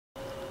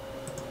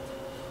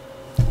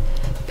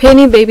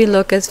Painting Baby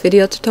Lukas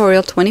video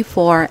tutorial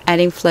 24,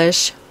 adding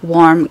flesh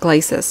warm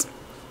glazes.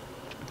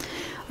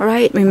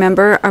 Alright,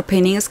 remember our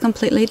painting is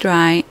completely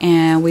dry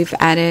and we've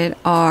added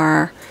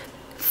our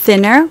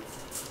thinner,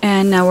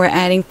 and now we're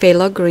adding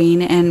phthalo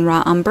green and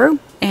raw umber,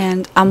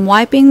 and I'm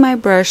wiping my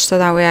brush so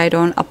that way I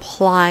don't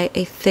apply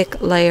a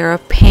thick layer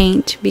of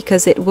paint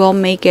because it will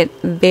make it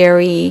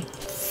very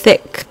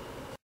thick.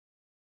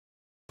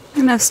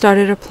 And I've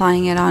started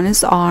applying it on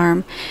his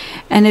arm,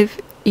 and if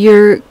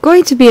you're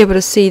going to be able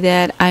to see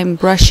that I'm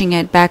brushing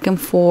it back and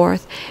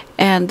forth,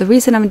 and the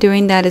reason I'm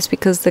doing that is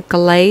because the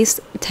glaze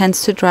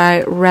tends to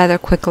dry rather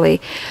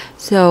quickly.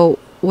 So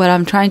what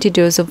I'm trying to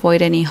do is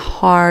avoid any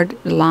hard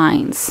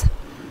lines.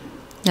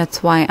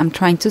 That's why I'm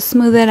trying to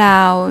smooth it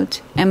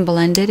out and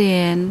blend it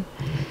in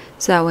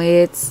so that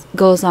way it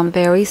goes on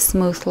very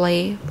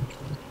smoothly.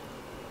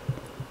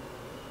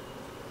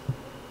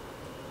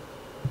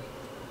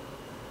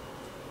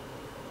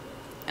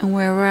 And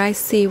wherever I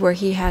see where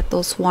he had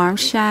those warm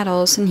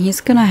shadows, and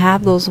he's gonna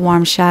have those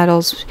warm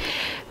shadows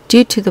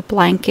due to the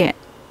blanket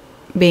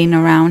being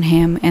around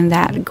him, and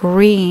that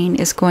green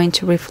is going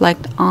to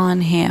reflect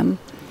on him.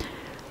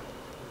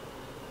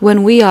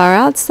 When we are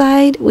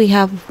outside, we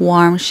have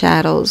warm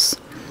shadows,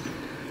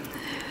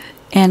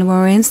 and when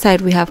we're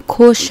inside, we have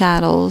cool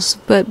shadows.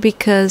 But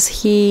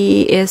because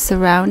he is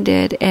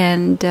surrounded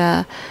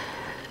and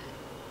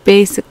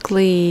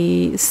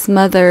basically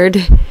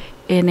smothered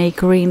in a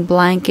green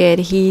blanket,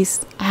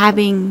 he's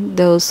having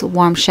those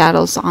warm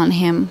shadows on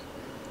him.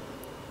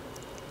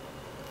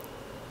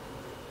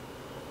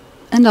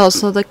 And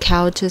also the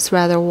couch is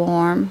rather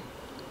warm.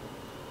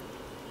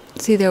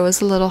 See, there was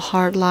a little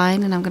hard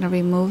line, and I'm going to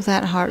remove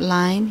that hard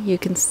line. You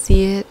can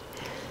see it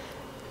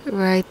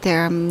right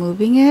there. I'm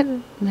moving it,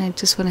 and I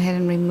just went ahead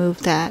and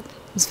removed that.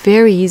 It's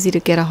very easy to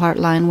get a hard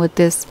line with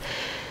this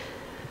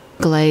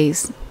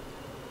glaze.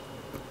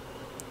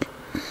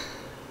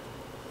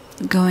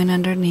 Going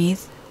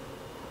underneath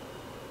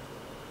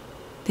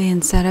the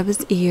inside of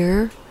his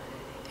ear,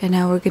 and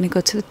now we're going to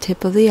go to the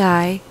tip of the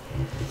eye.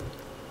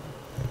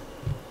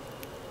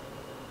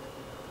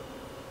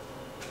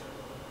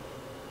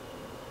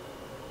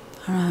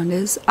 Around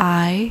his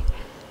eye,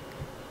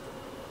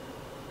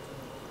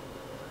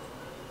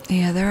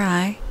 the other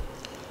eye.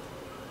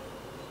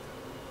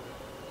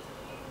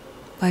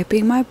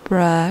 Wiping my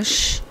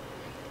brush,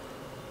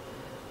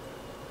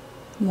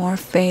 more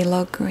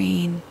phthalo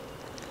green.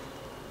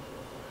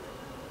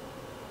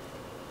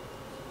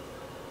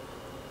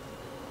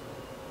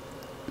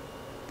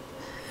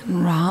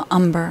 And raw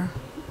umber.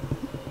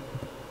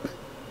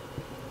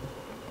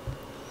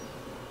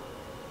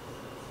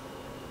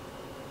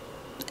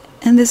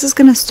 And this is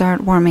going to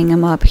start warming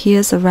him up. He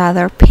is a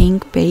rather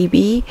pink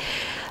baby,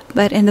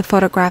 but in the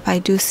photograph I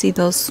do see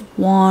those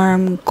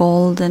warm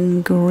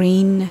golden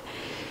green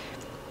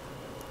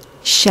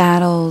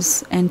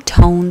shadows and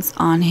tones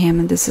on him,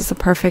 and this is a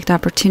perfect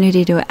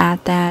opportunity to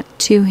add that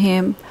to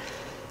him.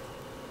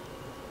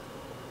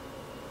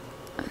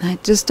 I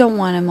just don't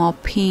want him all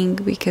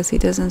pink because he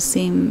doesn't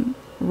seem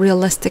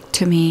realistic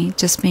to me,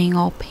 just being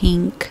all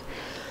pink.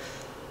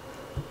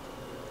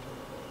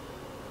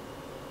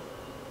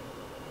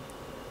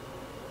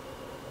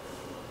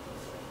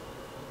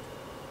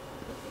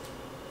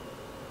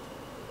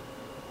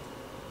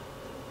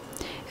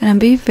 And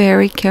be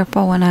very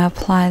careful when I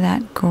apply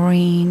that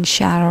green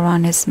shadow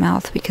on his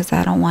mouth because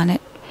I don't want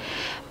it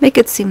make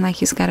it seem like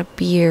he's got a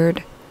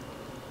beard.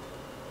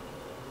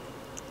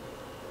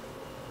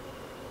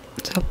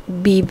 So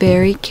be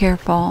very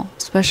careful,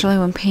 especially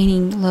when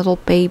painting little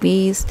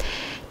babies,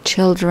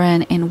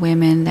 children, and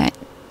women, that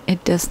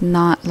it does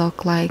not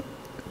look like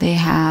they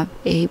have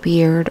a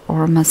beard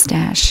or a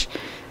mustache.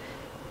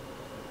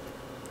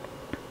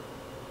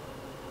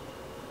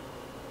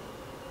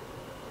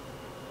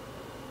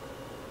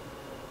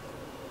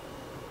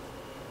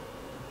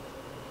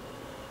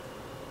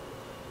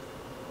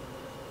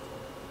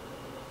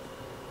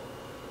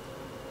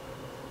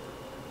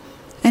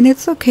 And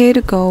it's okay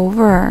to go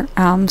over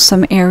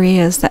some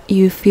areas that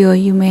you feel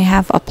you may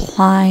have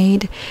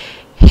applied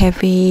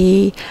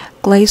heavy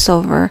glaze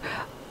over.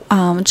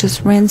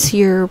 Just rinse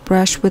your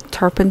brush with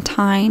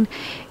turpentine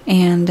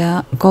and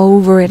go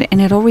over it, and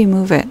it'll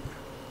remove it.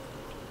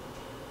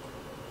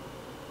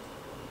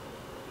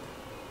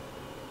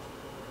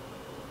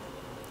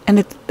 And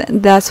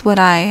that's what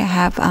I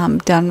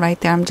have done right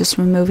there. I'm just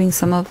removing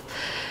some of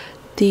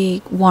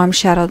the warm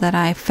shadow that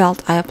I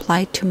felt I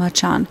applied too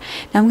much on.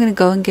 Now I'm going to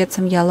go and get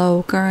some yellow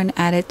ochre and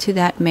add it to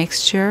that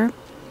mixture.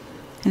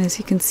 And as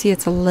you can see,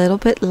 it's a little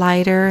bit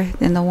lighter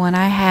than the one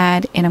I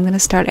had. And I'm going to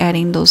start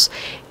adding those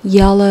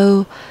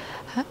yellow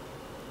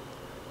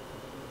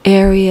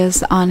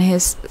areas on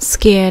his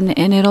skin,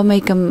 and it'll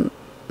make him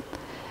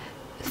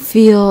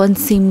feel and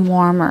seem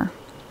warmer.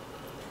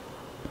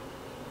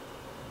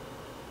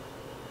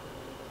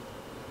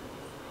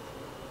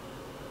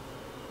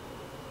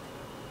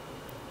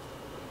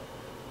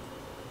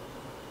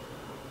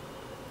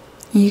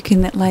 You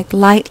can like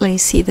lightly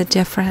see the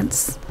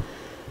difference.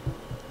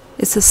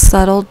 It's a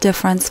subtle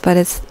difference, but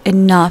it's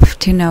enough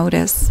to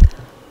notice.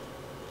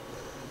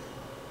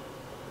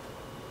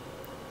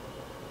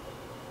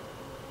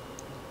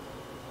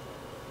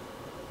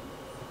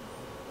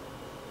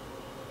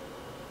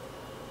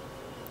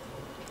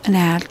 and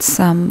add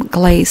some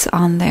glaze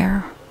on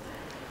there.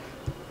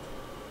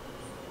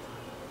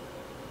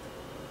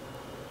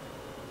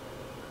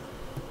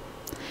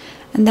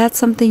 And that's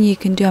something you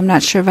can do. I'm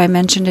not sure if I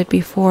mentioned it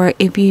before.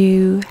 If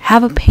you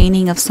have a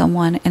painting of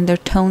someone and their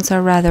tones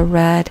are rather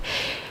red,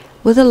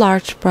 with a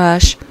large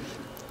brush,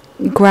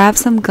 grab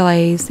some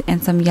glaze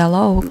and some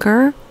yellow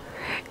ochre,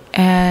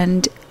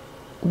 and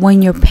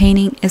when your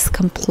painting is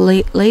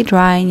completely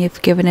dry and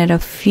you've given it a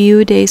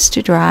few days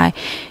to dry,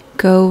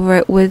 go over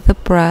it with the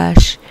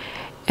brush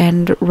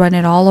and run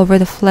it all over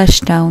the flesh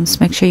tones.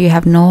 Make sure you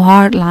have no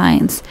hard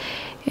lines,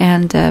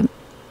 and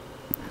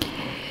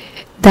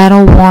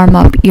that'll warm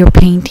up your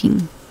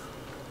painting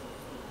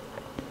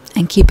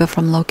and keep it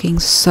from looking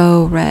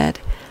so red.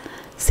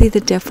 See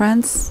the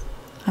difference?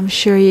 I'm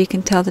sure you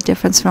can tell the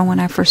difference from when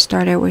I first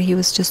started, where he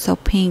was just so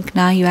pink.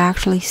 Now you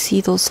actually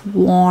see those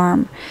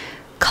warm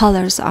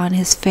colors on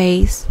his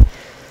face.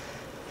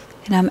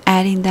 And I'm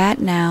adding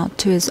that now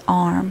to his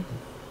arm.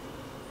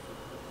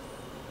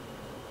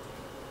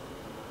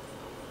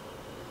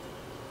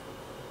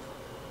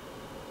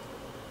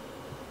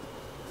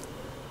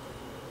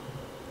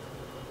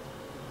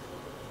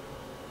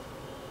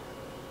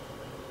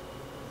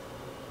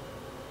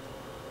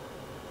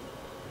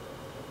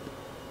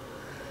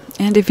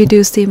 And if you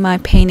do see my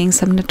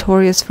paintings, I'm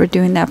notorious for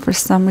doing that. For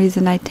some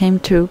reason, I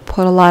tend to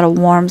put a lot of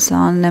warms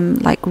on them,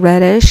 like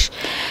reddish.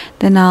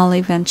 Then I'll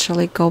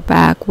eventually go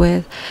back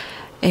with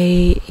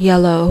a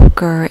yellow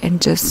ochre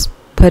and just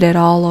put it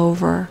all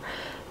over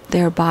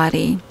their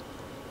body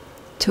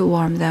to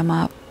warm them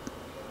up.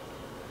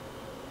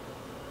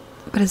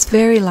 But it's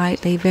very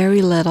lightly,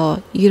 very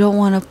little. You don't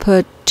want to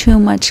put too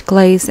much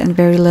glaze and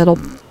very little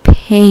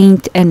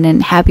paint and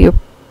then have your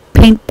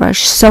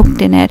paintbrush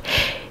soaked in it,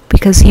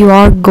 because you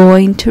are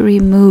going to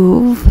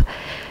remove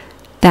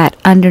that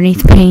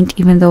underneath paint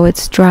even though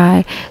it's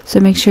dry. So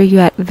make sure you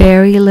add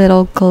very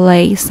little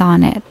glaze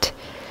on it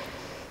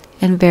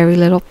and very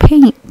little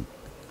paint.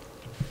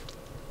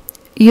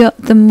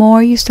 The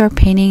more you start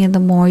painting and the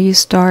more you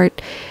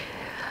start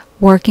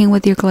working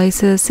with your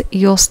glazes,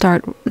 you'll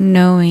start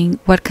knowing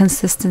what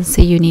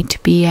consistency you need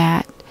to be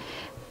at.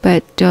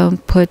 But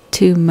don't put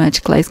too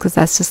much glaze, because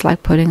that's just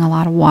like putting a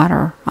lot of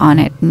water on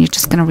it and you're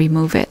just going to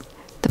remove it,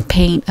 the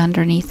paint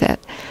underneath it.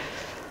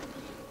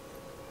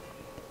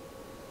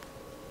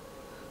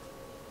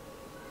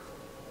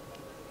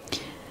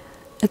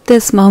 At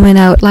this moment,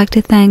 I would like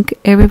to thank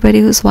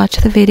everybody who's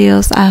watched the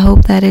videos. I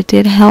hope that it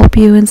did help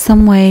you in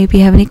some way. If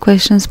you have any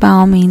questions, by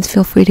all means,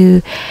 feel free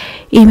to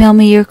email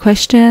me your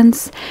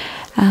questions.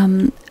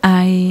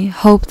 I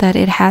hope that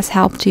it has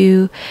helped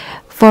you.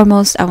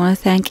 Foremost, I want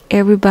to thank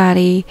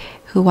everybody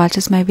who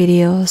watches my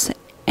videos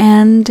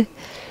and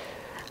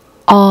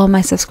all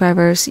my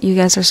subscribers. You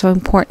guys are so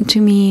important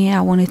to me.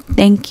 I want to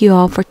thank you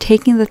all for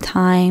taking the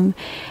time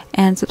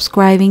and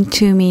subscribing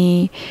to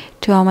me.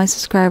 To all my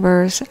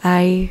subscribers,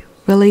 I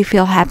really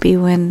feel happy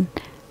when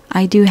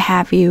I do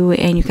have you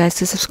and you guys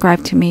to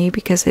subscribe to me,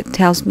 because it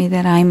tells me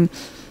that I'm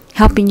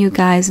helping you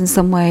guys in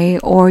some way,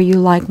 or you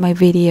like my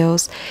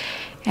videos,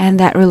 and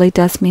that really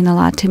does mean a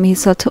lot to me.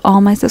 So to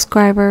all my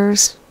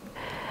subscribers,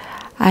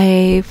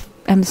 I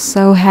am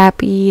so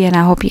happy, and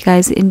I hope you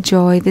guys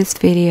enjoy this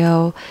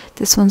video.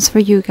 This one's for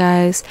you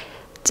guys.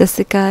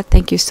 Jessica,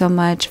 thank you so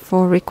much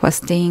for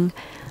requesting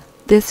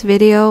this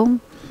video.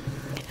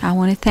 I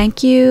want to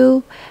thank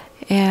you,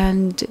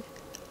 and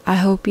I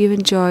hope you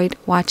enjoyed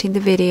watching the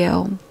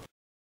video.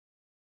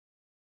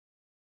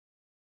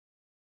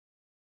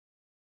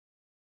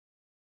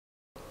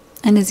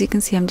 And as you can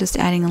see, I'm just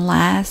adding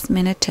last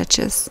minute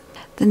touches.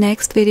 The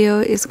next video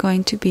is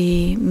going to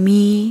be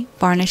me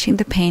varnishing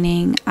the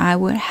painting. I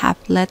would have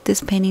let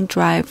this painting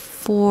dry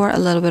for a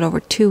little bit over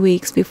 2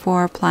 weeks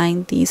before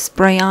applying the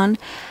spray-on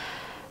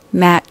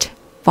matte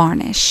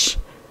varnish.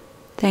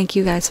 Thank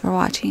you guys for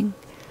watching.